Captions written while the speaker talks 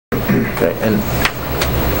Okay,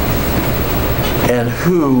 and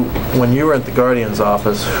who, when you were at the Guardian's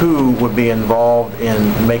office, who would be involved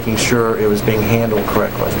in making sure it was being handled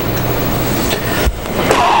correctly?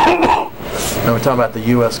 And we're talking about the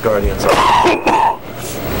U.S. Guardian's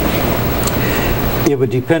office. It would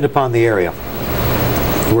depend upon the area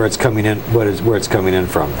where it's coming in, where it's coming in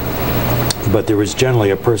from. But there was generally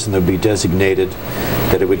a person that would be designated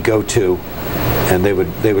that it would go to, and they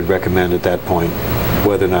would recommend at that point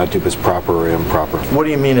whether or not it was proper or improper. What do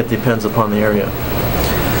you mean it depends upon the area?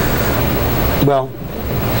 Well,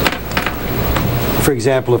 for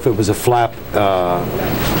example, if it was a flap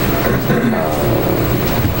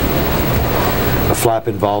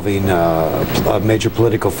involving a major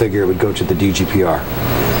political figure, it would go to the DGPR.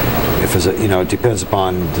 If it's it depends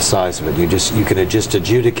upon the size of it. You can just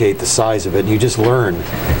adjudicate the size of it, and you just learn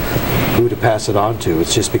who to pass it on to. It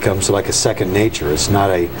just becomes like a second nature. It's not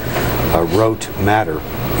a rote matter.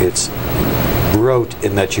 It's rote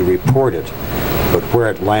in that you report it, but where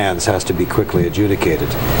it lands has to be quickly adjudicated.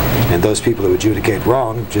 And those people who adjudicate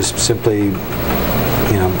wrong just simply,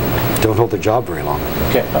 don't hold their job very long.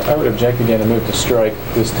 Okay, I would object again and move to strike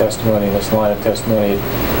this testimony, this line of testimony.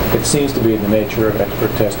 It seems to be in the nature of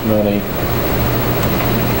expert testimony,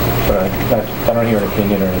 but I don't hear an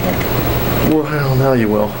opinion or anything. Well, now you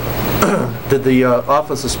will. Did the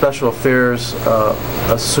Office of Special Affairs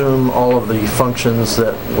assume all of the functions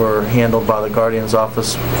that were handled by the Guardian's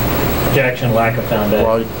office? Objection, lack of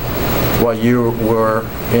foundation. While you were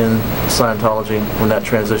in Scientology when that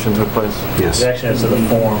transition took place? Yes. Objection is to the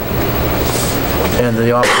form. And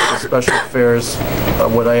the Office of Special Affairs,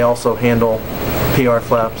 would they also handle PR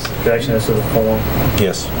flaps? Objection is to the form.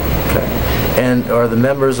 Yes. Okay. And are the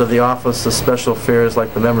members of the Office of Special Affairs,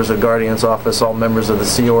 like the members of Guardian's office, all members of the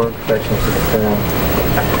Sea Org? Objection to the form.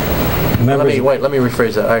 Let me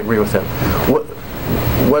rephrase that. I agree with him.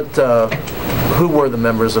 Who were the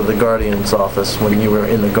members of the Guardian's office when you were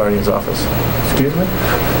in the Guardian's office? Excuse me?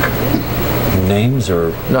 Names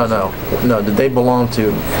or? No. Did they belong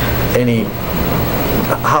to any?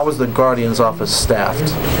 How was the Guardian's office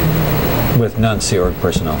staffed? With non-Sea Org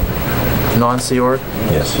personnel. Non-Sea Org?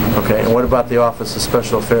 Yes. Okay. And what about the Office of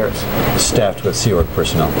Special Affairs? Staffed with Sea Org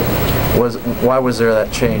personnel. Why was there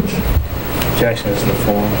that change? Objection is to the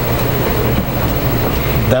form.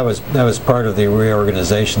 That was part of the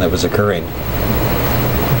reorganization that was occurring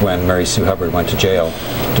when Mary Sue Hubbard went to jail,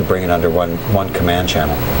 to bring it under one command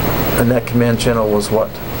channel. And that command channel was what?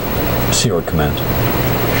 Sea Org Command.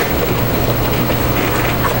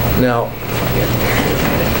 Now,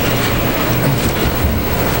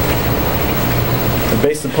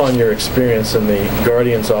 based upon your experience in the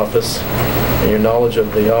Guardian's office and your knowledge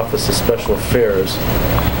of the Office of Special Affairs,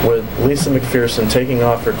 with Lisa McPherson taking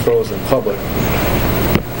off her clothes in public,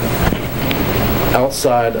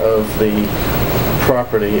 outside of the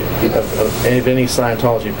property of any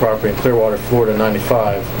Scientology property in Clearwater, Florida,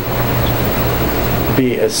 95,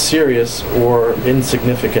 be a serious or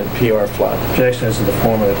insignificant PR flap? Objection is to the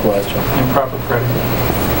form of the question. Improper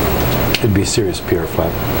predicate. It'd be a serious PR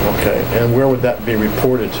flap. Okay, and where would that be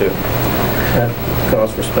reported to? That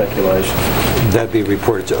cause for speculation. That'd be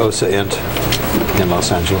reported to OSA Int in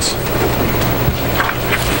Los Angeles.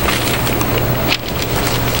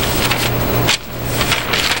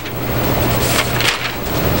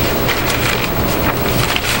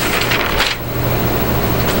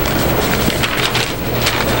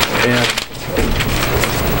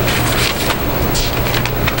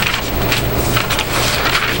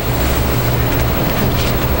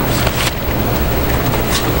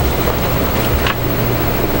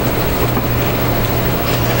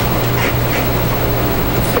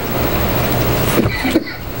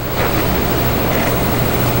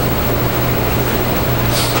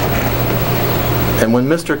 And when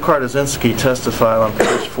Mr. Kartazinski testified on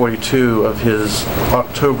page 42 of his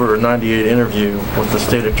October 98 interview with the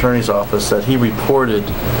State Attorney's Office that he reported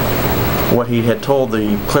what he had told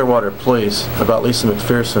the Clearwater Police about Lisa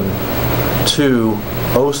McPherson to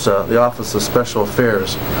OSA, the Office of Special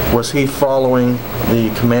Affairs, was he following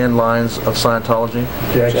the command lines of Scientology?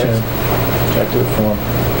 Objection. Object to the form.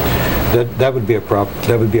 That would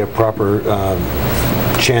be a proper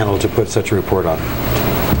channel to put such a report on.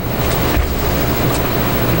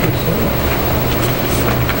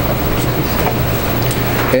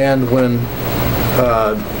 And when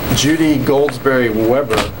Judy Goldsberry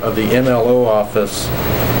Weber of the MLO office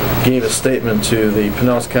gave a statement to the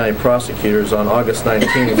Pinellas County prosecutors on August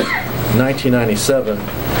 19th, 1997,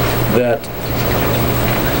 that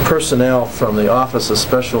personnel from the Office of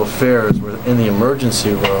Special Affairs were in the emergency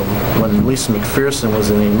room when Lisa McPherson was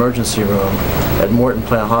in the emergency room at Morton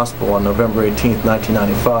Plant Hospital on November 18th,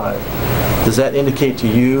 1995. Does that indicate to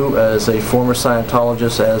you, as a former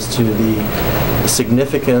Scientologist, as to the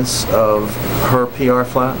significance of her PR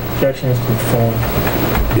flap? Objection is to the form.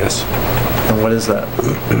 Yes. And what is that?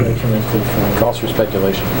 Objection is to the form. Calls for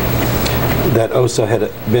speculation. That OSA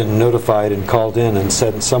had been notified and called in and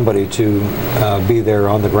sent somebody to be there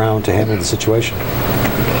on the ground to handle the situation.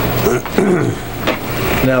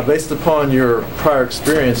 Now, based upon your prior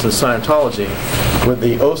experience in Scientology, would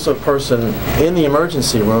the OSA person in the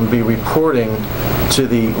emergency room be reporting to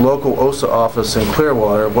the local OSA office in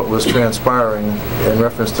Clearwater what was transpiring in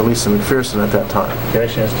reference to Lisa McPherson at that time?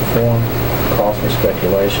 Objection is to form. Call for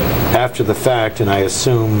speculation. After the fact, and I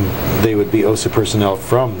assume they would be OSA personnel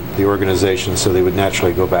from the organization, so they would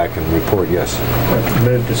naturally go back and report, yes.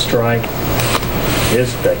 Move to strike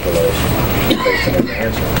is speculation based on the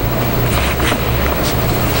answer.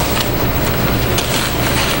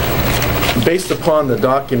 Based upon the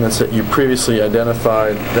documents that you previously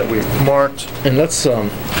identified that we've marked, and let's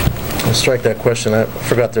strike that question. I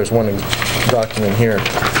forgot there's one document here.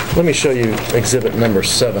 Let me show you exhibit number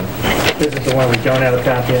 7. This is the one we don't have a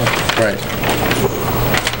copy of? Right.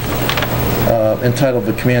 Entitled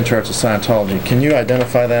The Command Charts of Scientology. Can you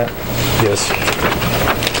identify that? Yes.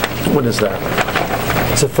 What is that?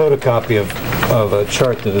 It's a photocopy of a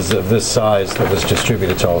chart that is of this size that was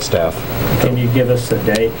distributed to all staff. Can you give us the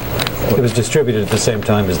date? It was distributed at the same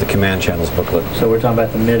time as the command channels booklet. So we're talking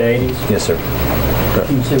about the mid-'80s? Yes, sir.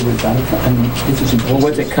 Can you say where it's done from? I mean, this is Well,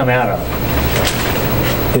 what's it come out of?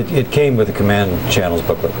 It came with the command channels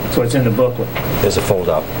booklet So it's in the booklet. as a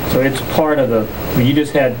fold-out. So it's part of the, you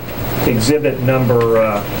just had exhibit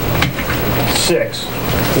number 6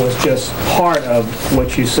 was just part of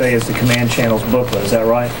what you say is the command channels booklet, is that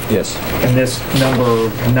right? Yes. And this number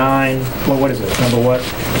 9, what is it? Number what?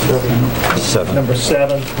 7. Number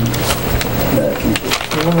 7.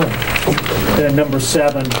 Number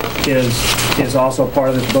 7 is also part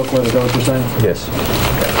of this booklet, is that what you're saying? Yes.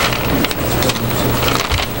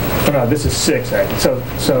 Oh, no, this is 6, actually.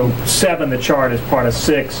 So 7, the chart, is part of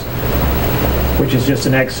 6, which is just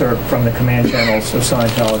an excerpt from the command channels of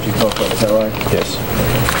Scientology booklet, is that right? Yes.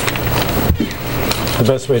 The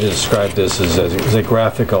best way to describe this is as a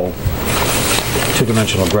graphical,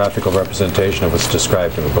 two-dimensional graphical representation of what's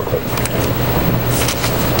described in the booklet.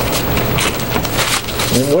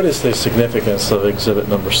 And what is the significance of exhibit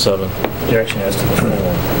number 7? Objection as to the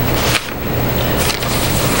form.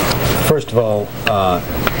 First of all,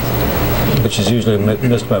 which is usually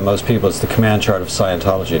missed by most people, it's the command chart of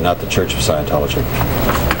Scientology, not the Church of Scientology.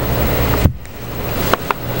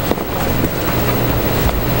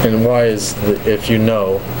 And why is, if you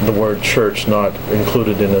know, the word church not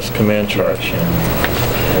included in this command chart?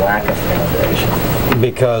 Lack of foundation.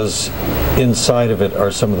 Because inside of it are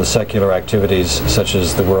some of the secular activities, such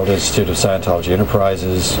as the World Institute of Scientology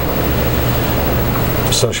Enterprises,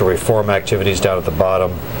 social reform activities down at the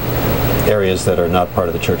bottom, areas that are not part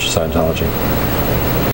of the Church of Scientology.